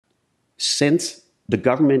Since the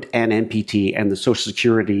government and NPT and the Social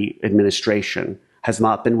Security Administration has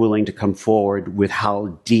not been willing to come forward with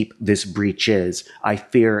how deep this breach is, I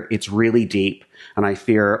fear it's really deep, and I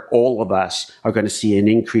fear all of us are going to see an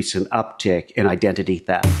increase in uptick in identity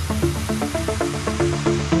theft.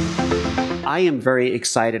 I am very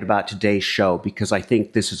excited about today's show because I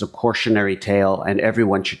think this is a cautionary tale and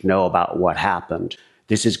everyone should know about what happened.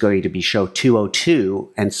 This is going to be show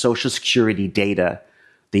 202 and Social Security data,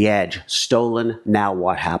 the edge, stolen, now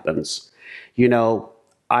what happens? You know,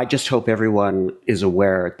 I just hope everyone is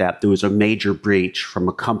aware that there was a major breach from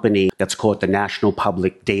a company that's called the National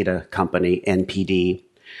Public Data Company, NPD,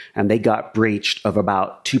 and they got breached of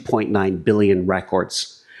about 2.9 billion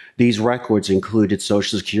records. These records included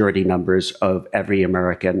Social Security numbers of every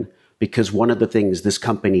American, because one of the things this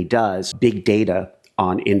company does, big data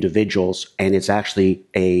on individuals, and it's actually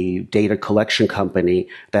a data collection company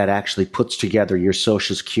that actually puts together your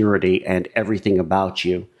Social Security and everything about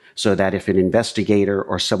you, so that if an investigator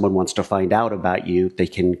or someone wants to find out about you, they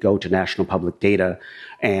can go to National Public Data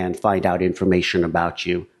and find out information about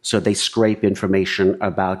you. So they scrape information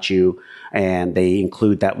about you and they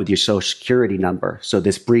include that with your Social Security number. So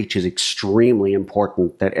this breach is extremely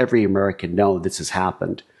important that every American know this has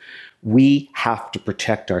happened. We have to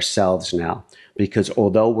protect ourselves now, because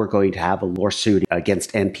although we're going to have a lawsuit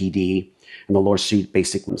against NPD, and the lawsuit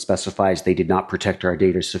basically specifies they did not protect our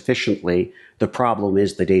data sufficiently, the problem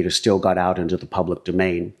is the data still got out into the public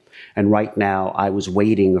domain. And right now, I was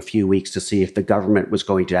waiting a few weeks to see if the government was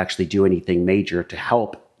going to actually do anything major to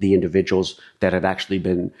help the individuals that have actually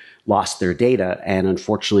been lost their data. And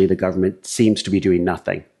unfortunately, the government seems to be doing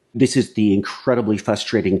nothing. This is the incredibly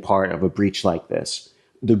frustrating part of a breach like this.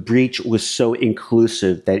 The breach was so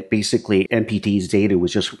inclusive that basically NPT's data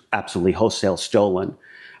was just absolutely wholesale stolen.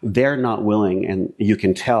 They're not willing, and you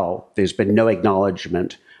can tell there's been no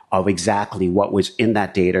acknowledgement of exactly what was in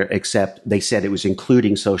that data, except they said it was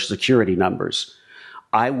including Social Security numbers.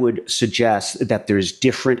 I would suggest that there's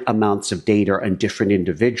different amounts of data on different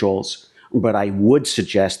individuals, but I would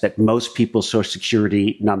suggest that most people's Social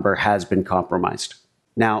Security number has been compromised.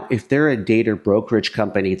 Now, if they're a data brokerage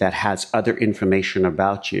company that has other information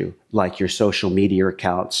about you, like your social media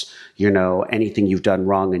accounts, anything you've done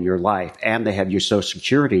wrong in your life, and they have your Social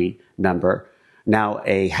Security number, now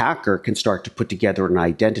a hacker can start to put together an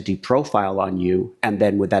identity profile on you, and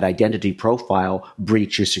then with that identity profile,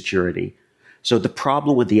 breach your security. So the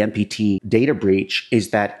problem with the NPT data breach is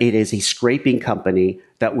that it is a scraping company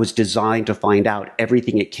that was designed to find out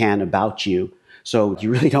everything it can about you. So you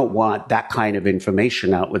really don't want that kind of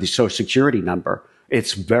information out with your Social Security number.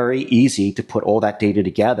 It's very easy to put all that data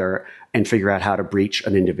together and figure out how to breach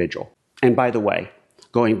an individual. And by the way,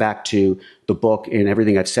 going back to the book and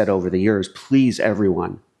everything I've said over the years, please,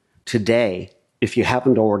 everyone, today, if you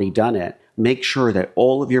haven't already done it, make sure that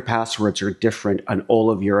all of your passwords are different on all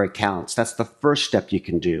of your accounts. That's the first step you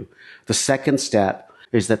can do. The second step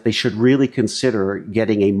is that they should really consider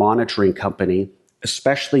getting a monitoring company,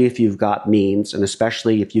 especially if you've got means and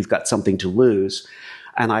especially if you've got something to lose.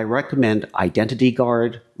 And I recommend Identity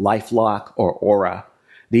Guard, LifeLock, or Aura.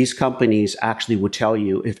 These companies actually will tell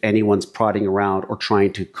you if anyone's prodding around or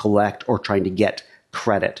trying to collect or trying to get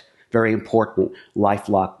credit. Very important.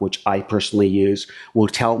 LifeLock, which I personally use, will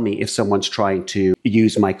tell me if someone's trying to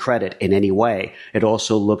use my credit in any way. It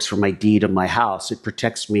also looks for my deed of my house. It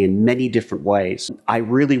protects me in many different ways. I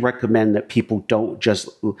really recommend that people don't just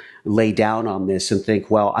lay down on this and think,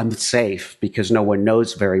 well, I'm safe because no one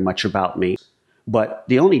knows very much about me. But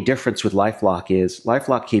the only difference with LifeLock is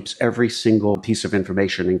LifeLock keeps every single piece of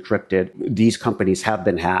information encrypted. These companies have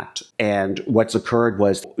been hacked. And what's occurred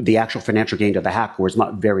was the actual financial gain to the hacker was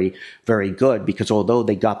not very, very good, because although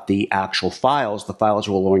they got the actual files, the files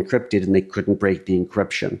were all encrypted and they couldn't break the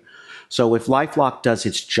encryption. So if LifeLock does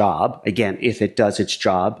its job, again, if it does its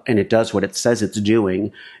job and it does what it says it's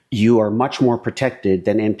doing, you are much more protected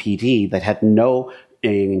than NPD that had no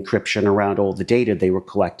encryption around all the data they were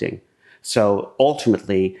collecting. So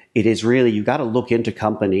ultimately, it is really, you got to look into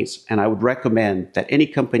companies, and I would recommend that any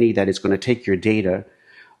company that is going to take your data,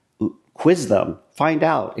 quiz them, find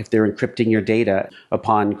out if they're encrypting your data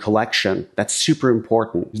upon collection. That's super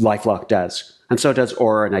important. LifeLock does. And so does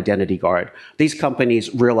Aura and Identity Guard. These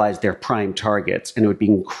companies realize they're prime targets, and it would be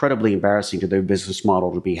incredibly embarrassing to their business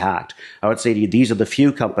model to be hacked. I would say to you, these are the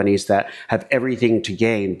few companies that have everything to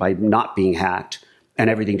gain by not being hacked and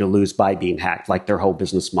everything to lose by being hacked, like their whole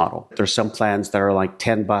business model. There's some plans that are like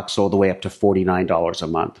 $10 all the way up to $49 a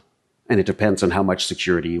month. And it depends on how much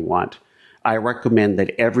security you want. I recommend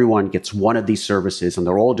that everyone gets one of these services, and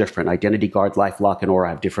they're all different. Identity Guard, LifeLock, and Aura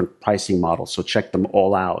have different pricing models, so check them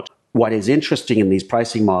all out. what is interesting in these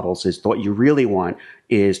pricing models is what you really want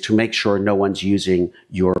is to make sure no one's using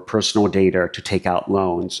your personal data to take out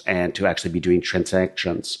loans and to actually be doing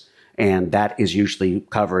transactions. And that is usually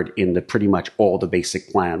covered in the pretty much all the basic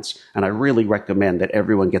plans. And I really recommend that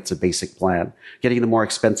everyone gets a basic plan. Getting the more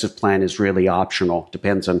expensive plan is really optional.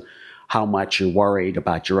 Depends on how much you're worried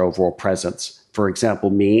about your overall presence. For example,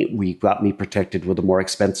 we got me protected with a more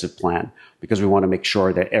expensive plan because we want to make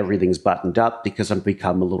sure that everything's buttoned up because I've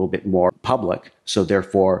become a little bit more public. So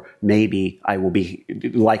therefore, maybe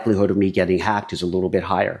the likelihood of me getting hacked is a little bit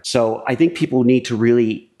higher. So I think people need to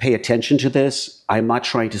really pay attention to this. I'm not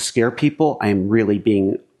trying to scare people. I'm really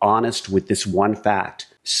being honest with this one fact.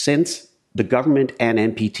 Since the government and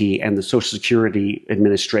NPT and the Social Security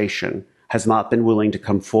Administration has not been willing to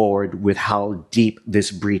come forward with how deep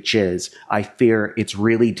this breach is, I fear it's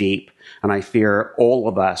really deep, and I fear all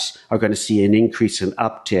of us are going to see an increase in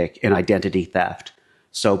uptick in identity theft.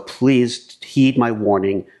 So please heed my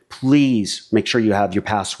warning. Please make sure you have your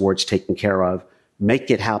passwords taken care of. Make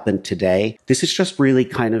it happen today. This is just really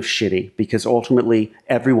kind of shitty because ultimately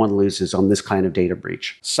everyone loses on this kind of data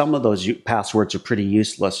breach. Some of those passwords are pretty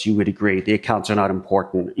useless. You would agree. The accounts are not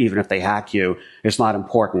important. Even if they hack you, it's not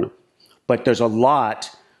important. But there's a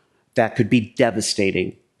lot that could be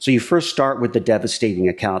devastating. So you first start with the devastating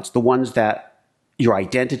accounts, the ones that your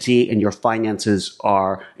identity and your finances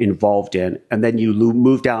are involved in. And then you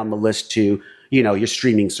move down the list to, your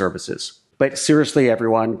streaming services. But seriously,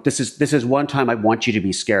 everyone, this is one time I want you to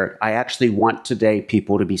be scared. I actually want today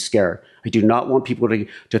people to be scared. I do not want people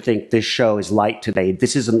to think this show is light today.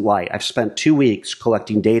 This isn't light. I've spent 2 weeks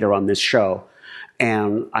collecting data on this show,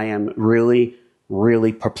 and I am really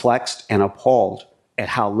perplexed and appalled at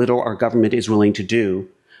how little our government is willing to do.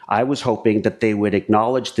 I was hoping that they would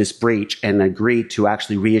acknowledge this breach and agree to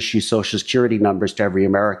actually reissue Social Security numbers to every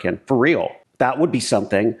American. For real. That would be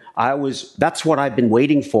something. That's what I've been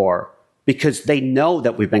waiting for because they know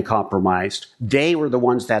that we've been compromised. They were the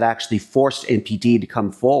ones that actually forced NPD to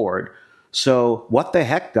come forward. So what the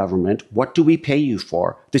heck, government? What do we pay you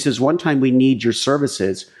for? This is one time we need your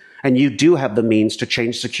services. And you do have the means to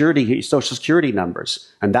change Social Security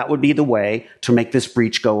numbers. And that would be the way to make this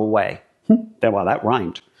breach go away. Well, that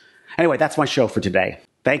rhymed. Anyway, that's my show for today.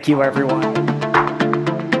 Thank you, everyone.